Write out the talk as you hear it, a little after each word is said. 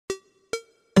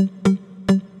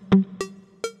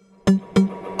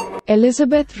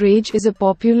Elizabeth Rage is a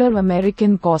popular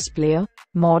American cosplayer,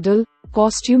 model,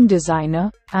 costume designer,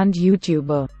 and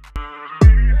YouTuber.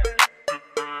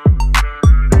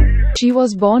 She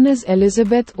was born as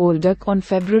Elizabeth Olduck on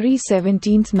February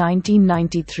 17,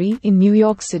 1993 in New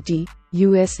York City,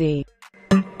 USA.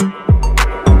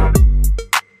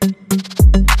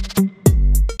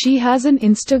 She has an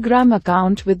Instagram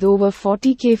account with over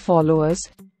 40,000 followers,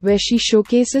 where she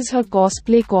showcases her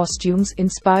cosplay costumes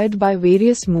inspired by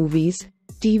various movies,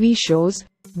 TV shows,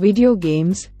 video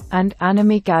games, and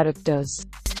anime characters.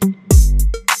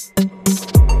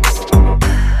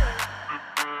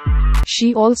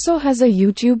 She also has a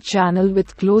YouTube channel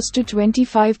with close to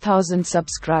 25,000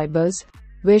 subscribers,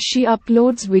 where she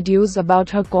uploads videos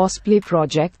about her cosplay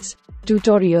projects,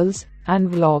 tutorials, and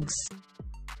vlogs.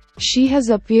 She has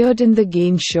appeared in the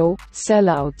game show,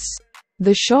 Sellouts,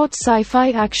 the short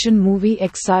sci-fi action movie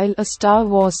Exile: A Star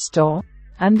Wars Story,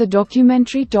 and the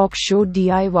documentary talk show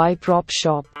DIY Prop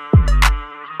Shop.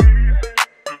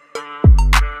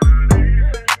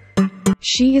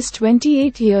 She is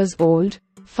 28 years old,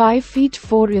 5 feet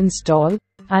 4 inches tall,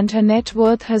 and her net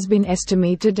worth has been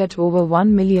estimated at over $1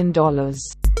 million.